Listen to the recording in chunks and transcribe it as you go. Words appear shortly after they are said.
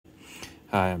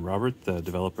Hi, I'm Robert, the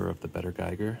developer of the Better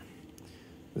Geiger.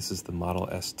 This is the Model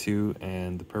S2,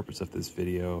 and the purpose of this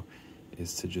video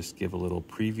is to just give a little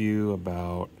preview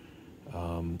about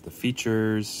the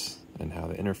features and how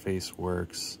the interface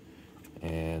works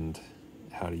and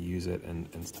how to use it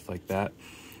and stuff like that.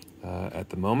 At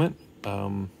the moment,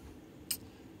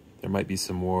 there might be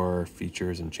some more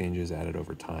features and changes added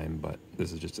over time, but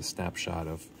this is just a snapshot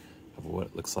of what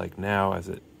it looks like now as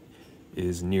it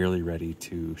is nearly ready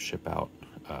to ship out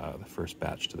the first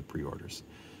batch to the pre-orders.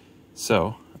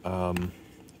 So,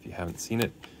 if you haven't seen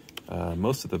it,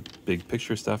 most of the big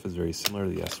picture stuff is very similar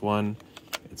to the S1.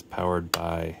 It's powered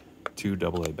by 2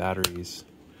 AA batteries,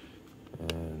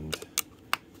 and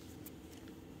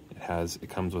it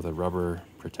comes with a rubber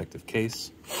protective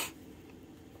case.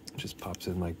 It just pops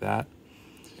in like that.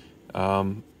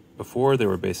 Before there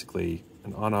was basically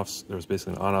an on-off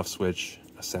switch,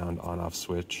 a sound on-off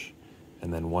switch,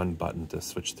 and then one button to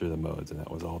switch through the modes, and that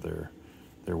was all there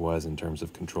was in terms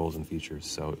of controls and features.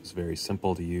 So it was very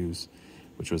simple to use,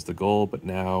 which was the goal, but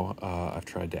now I've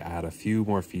tried to add a few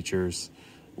more features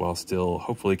while still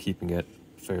hopefully keeping it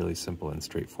fairly simple and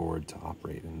straightforward to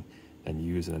operate and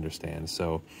use and understand.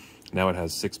 So now it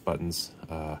has 6 buttons: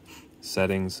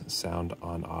 settings, sound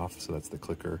on off, so that's the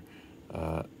clicker.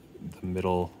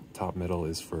 The top middle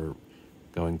is for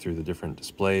going through the different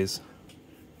displays,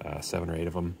 7 or 8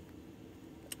 of them.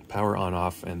 Power on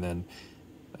off, and then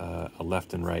a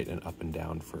left and right and up and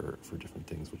down for different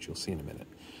things, which you'll see in a minute.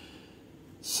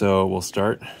 So we'll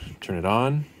turn it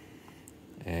on,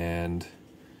 and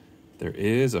there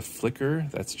is a flicker.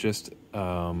 That's just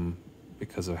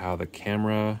because of how the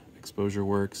camera exposure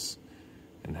works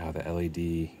and how the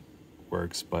LED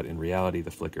works, but in reality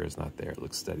the flicker is not there. It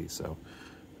looks steady, so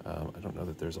I don't know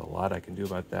that there's a lot I can do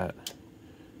about that.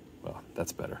 Well,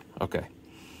 that's better. Okay,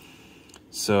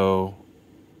 so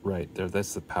right there,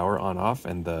 that's the power on off,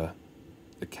 and the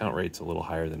count rate's a little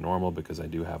higher than normal because I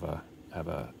do have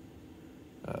a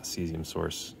cesium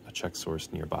source, a check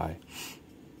source nearby.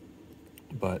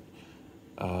 But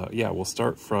yeah, we'll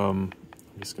start from,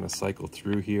 I'm just going to cycle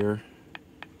through here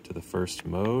to the first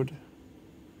mode,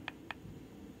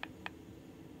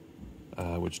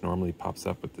 which normally pops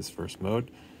up with this first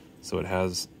mode. So it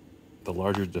has the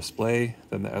larger display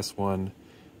than the S1.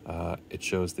 It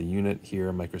shows the unit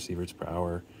here, microsieverts per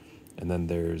hour, and then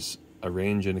there's a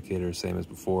range indicator, same as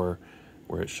before,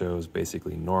 where it shows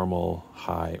basically normal,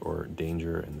 high, or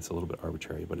danger, and it's a little bit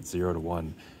arbitrary, but it's 0 to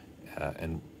 1,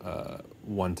 and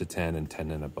 1 to 10, and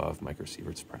 10 and above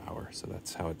microsieverts per hour. So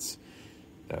that's how it's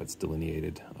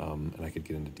delineated, and I could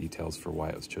get into details for why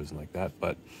it was chosen like that,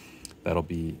 but that'll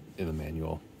be in the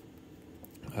manual.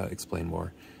 Explain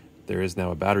more. There is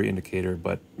now a battery indicator,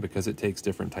 but because it takes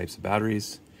different types of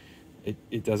batteries,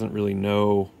 it doesn't really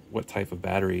know what type of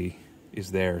battery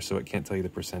is there, so it can't tell you the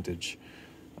percentage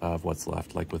of what's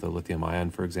left. Like with a lithium ion,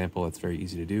 for example, it's very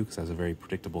easy to do because it has a very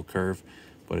predictable curve.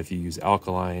 But if you use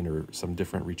alkaline or some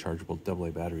different rechargeable AA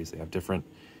batteries, they have different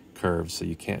curves, so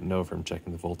you can't know from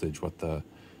checking the voltage what the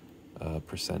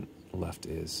percent left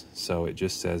is. So it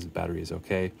just says battery is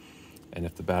okay, and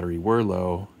if the battery were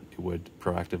low, it would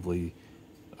proactively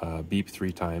beep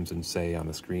 3 times and say on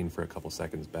the screen for a couple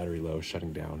seconds, battery low,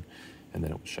 shutting down, and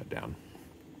then it will shut down.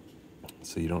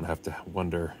 So you don't have to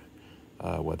wonder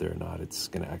whether or not it's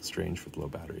going to act strange with low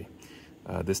battery.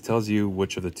 This tells you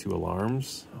which of the 2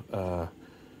 alarms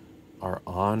are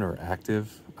on or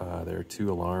active. There are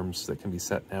 2 alarms that can be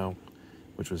set now,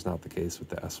 which was not the case with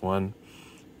the S1.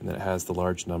 And then it has the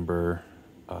large number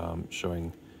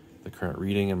showing the current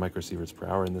reading in microsieverts per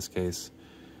hour in this case.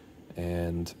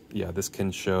 And yeah, this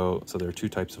can show, so there are 2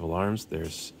 types of alarms.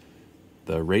 There's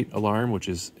the rate alarm, which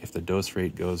is if the dose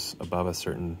rate goes above a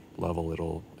certain level,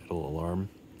 it'll alarm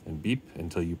and beep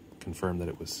until you confirm that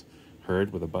it was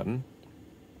heard with a button.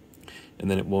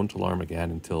 And then it won't alarm again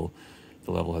until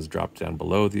the level has dropped down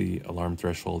below the alarm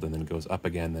threshold and then goes up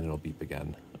again, then it'll beep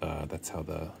again. That's how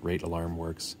the rate alarm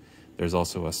works. There's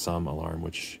also a sum alarm,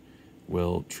 which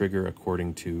will trigger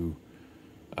according to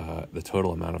the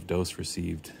total amount of dose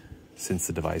received since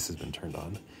the device has been turned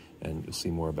on. And you'll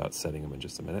see more about setting them in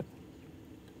just a minute.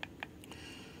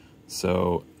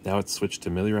 So now it's switched to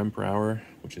millirem per hour,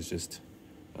 which is just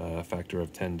a factor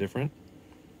of 10 different.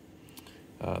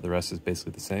 The rest is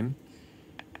basically the same.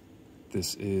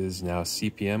 This is now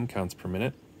CPM, counts per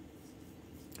minute.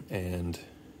 And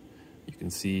you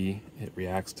can see it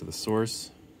reacts to the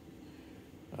source.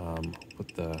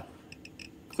 Put the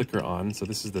clicker on. So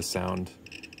this is the sound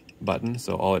button.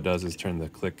 So all it does is turn the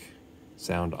click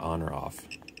sound on or off.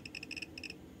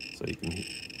 So you can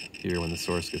hear when the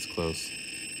source gets close.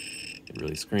 It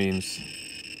really screams,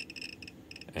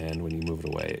 and when you move it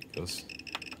away, it goes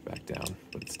back down,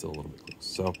 but it's still a little bit close.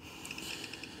 So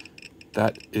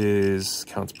that is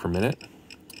counts per minute.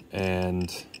 And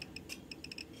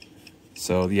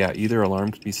so yeah, either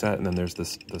alarm could be set, and then there's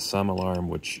the sum alarm,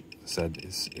 which said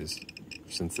is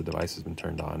since the device has been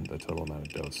turned on, the total amount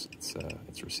of dose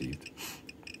it's received.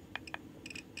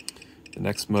 The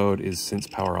next mode is since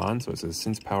power on. So it says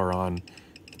since power on,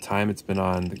 the time it's been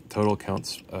on, the total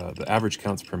counts, the average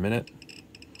counts per minute,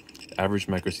 average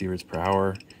microsieverts per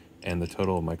hour, and the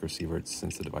total microsieverts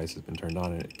since the device has been turned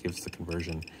on, and it gives the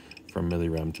conversion from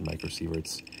millirem to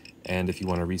microsieverts. And if you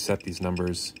want to reset these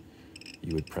numbers,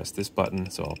 you would press this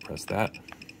button. So I'll press that a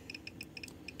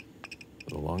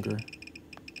little longer.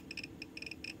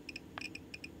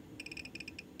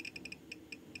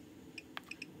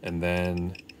 And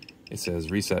then it says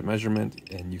reset measurement,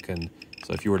 and you can,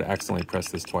 so if you were to accidentally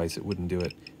press this twice, it wouldn't do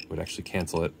it. It would actually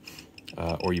cancel it.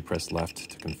 Or you press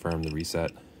left to confirm the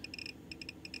reset.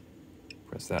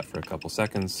 Press that for a couple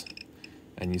seconds,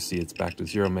 and you see it's back to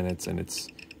 0 minutes, and it's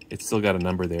still got a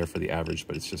number there for the average,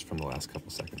 but it's just from the last couple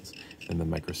seconds. And the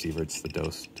microsieverts, the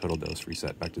dose, total dose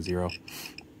reset back to 0.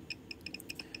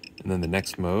 And then the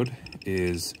next mode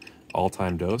is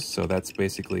all-time dose. So that's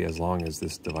basically as long as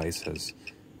this device has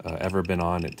ever been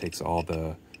on, it takes all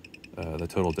the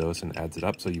total dose and adds it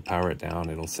up. So you power it down,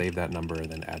 it'll save that number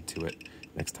and then add to it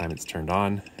next time it's turned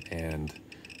on. And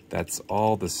that's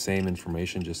all the same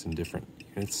information, just in different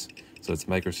units. So it's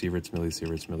microsieverts,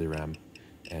 millisieverts, millirem,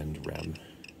 and rem.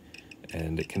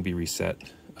 And it can be reset,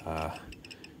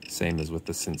 same as with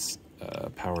the since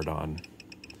powered on.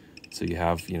 So you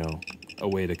have, you know, a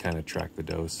way to kind of track the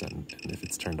dose, and if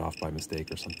it's turned off by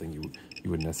mistake or something, you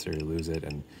wouldn't necessarily lose it.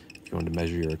 And if you want to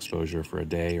measure your exposure for a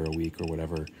day or a week or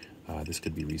whatever, this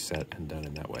could be reset and done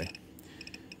in that way.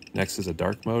 Next is a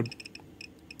dark mode.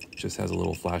 It just has a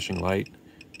little flashing light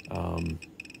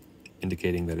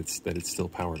indicating that it's still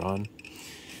powered on,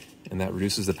 and that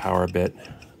reduces the power a bit.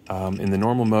 In the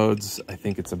normal modes, I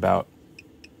think it's about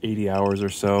 80 hours or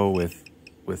so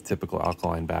with typical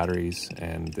alkaline batteries,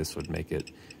 and this would make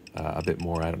it a bit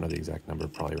more. I don't know the exact number,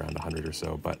 probably around 100 or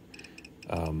so, but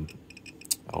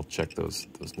I'll check those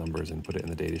numbers and put it in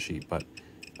the data sheet. But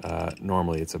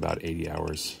normally it's about 80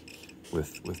 hours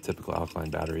with typical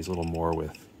alkaline batteries, a little more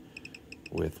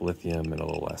with lithium and a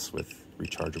little less with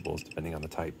rechargeables, depending on the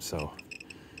type. So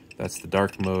that's the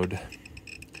dark mode.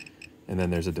 And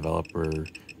then there's a developer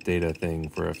data thing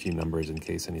for a few numbers in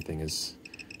case anything is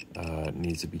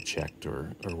needs to be checked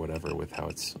or whatever with how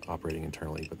it's operating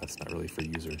internally, but that's not really for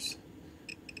users.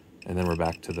 And then we're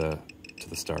back to the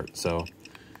start. So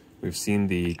we've seen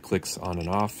the clicks on and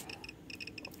off,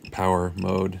 power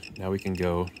mode. Now we can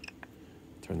go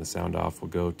turn the sound off.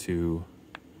 We'll go to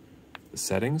the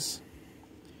settings,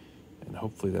 and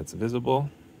hopefully that's visible.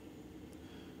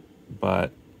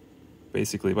 But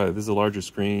basically, this is a larger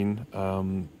screen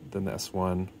than the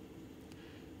S1,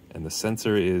 and the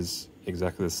sensor is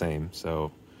exactly the same.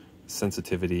 So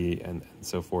sensitivity and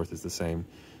so forth is the same.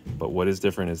 But what is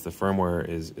different is the firmware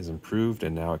is improved,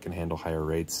 and now it can handle higher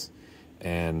rates,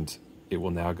 and it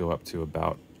will now go up to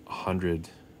about 100,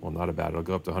 well, not about, it'll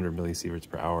go up to 100 millisieverts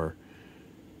per hour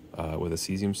with a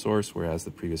cesium source, whereas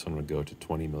the previous one would go to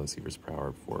 20 millisieverts per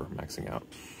hour before maxing out.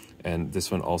 And this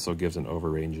one also gives an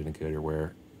overrange indicator,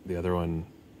 where the other one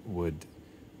would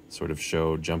sort of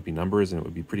show jumpy numbers, and it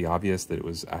would be pretty obvious that it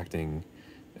was acting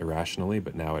irrationally,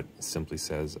 but now it simply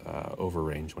says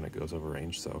overrange when it goes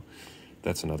overrange. So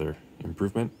that's another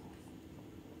improvement.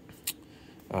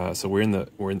 So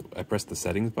I pressed the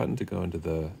settings button to go into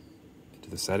the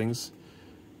settings,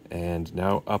 and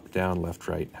now up, down, left,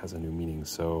 right has a new meaning.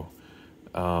 So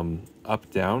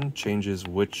up, down changes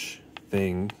which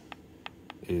thing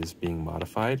is being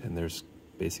modified, and there's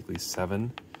basically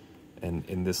 7. And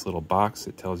in this little box,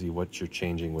 it tells you what you're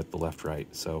changing with the left, right.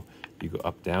 So you go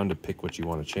up, down to pick what you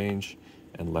want to change,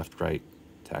 and left, right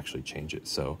to actually change it.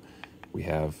 So we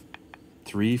have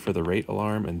 3 for the rate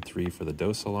alarm and 3 for the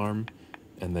dose alarm,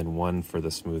 and then 1 for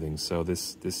the smoothing. So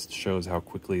this shows how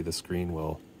quickly the screen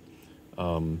will,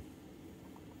 how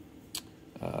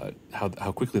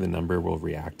quickly the number will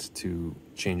react to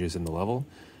changes in the level.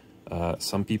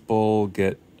 Some people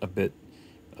get a bit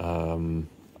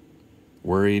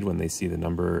worried when they see the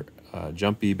number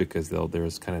jumpy, because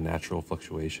there's kind of natural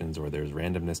fluctuations, or there's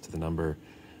randomness to the number,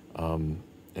 and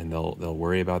they'll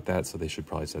worry about that. So they should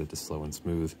probably set it to slow and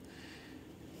smooth.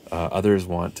 Others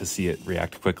want to see it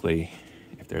react quickly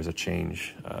if there's a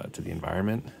change to the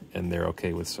environment, and they're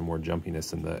okay with some more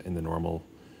jumpiness in the normal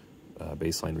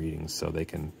baseline readings. So they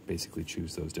can basically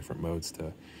choose those different modes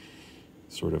to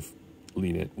sort of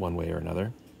lean it one way or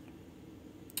another.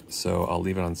 So I'll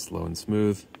leave it on slow and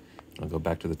smooth. I'll go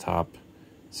back to the top,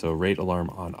 So rate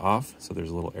alarm on off. So there's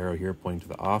a little arrow here pointing to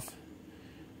the off.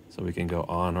 So we can go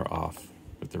on or off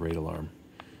with the rate alarm.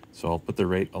 So I'll put the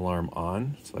rate alarm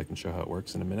on so I can show how it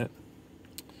works in a minute.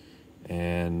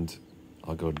 And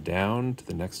I'll go down to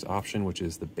the next option, which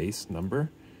is the base number.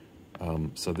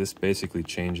 So this basically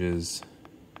changes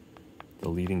the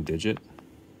leading digit,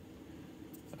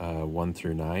 1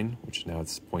 through 9, which now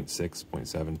it's 0.6,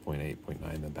 0.7, 0.8,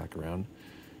 0.9, then back around.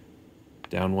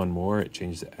 Down one more, it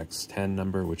changed the X10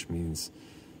 number, which means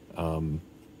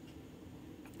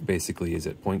basically is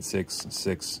it 0.6,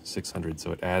 6, 600,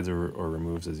 so it adds or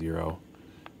removes a 0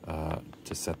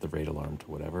 to set the rate alarm to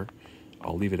whatever.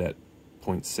 I'll leave it at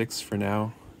 0.6 for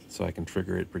now, so I can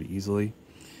trigger it pretty easily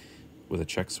with a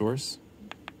check source.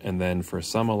 And then for a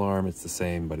sum alarm, it's the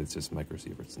same, but it's just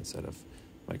microsieverts instead of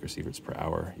microsieverts per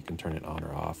hour. You can turn it on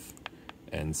or off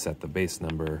and set the base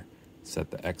number,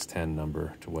 set the X10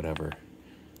 number to whatever,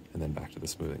 and then back to the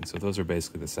smoothing. So those are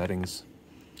basically the settings,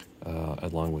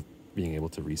 along with being able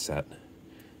to reset.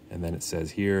 And then it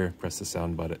says here, press the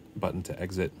sound button to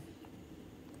exit.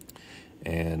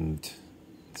 And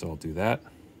so I'll do that.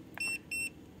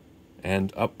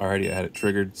 And up, already had it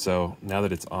triggered. So now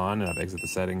that it's on and I've exited the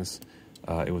settings,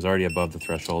 it was already above the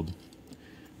threshold.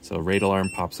 So rate alarm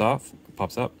pops up,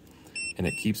 and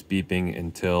it keeps beeping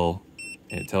until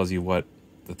it tells you what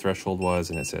the threshold was,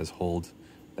 and it says hold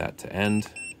that to end.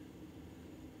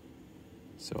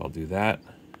 So I'll do that,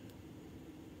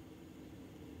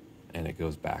 and it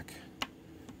goes back.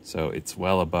 So it's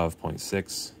well above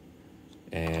 0.6,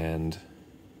 and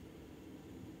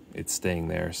it's staying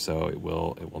there, so it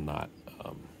will not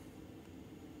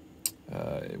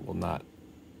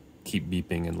keep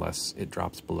beeping unless it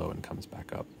drops below and comes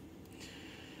back up.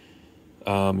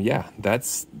 Yeah,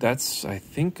 that's I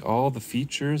think all the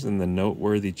features and the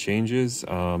noteworthy changes.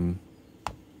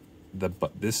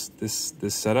 This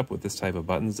setup with this type of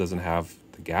buttons doesn't have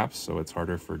the gaps, so it's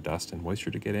harder for dust and moisture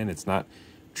to get in. It's not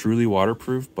truly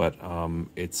waterproof, but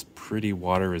it's pretty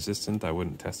water resistant. I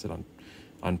wouldn't test it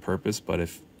on purpose, but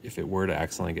if it were to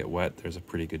accidentally get wet, there's a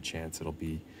pretty good chance it'll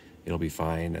be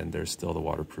fine, and there's still the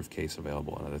waterproof case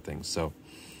available and other things. So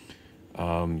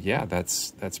yeah,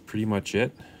 that's pretty much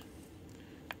it.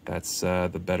 That's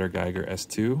the better Geiger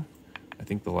S2. I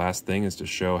think the last thing is to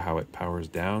show how it powers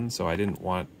down. So I didn't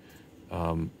want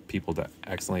people to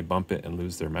accidentally bump it and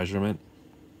lose their measurement.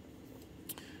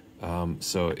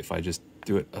 So if I just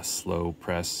do it a slow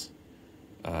press,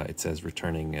 it says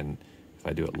returning, and if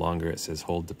I do it longer, it says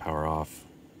hold to power off.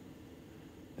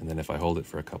 And then if I hold it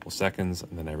for a couple seconds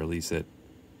and then I release it,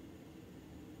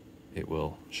 it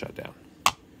will shut down.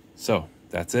 So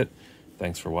that's it.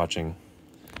 Thanks for watching.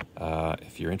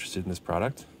 If you're interested in this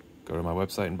product, go to my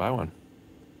website and buy one.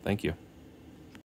 Thank you.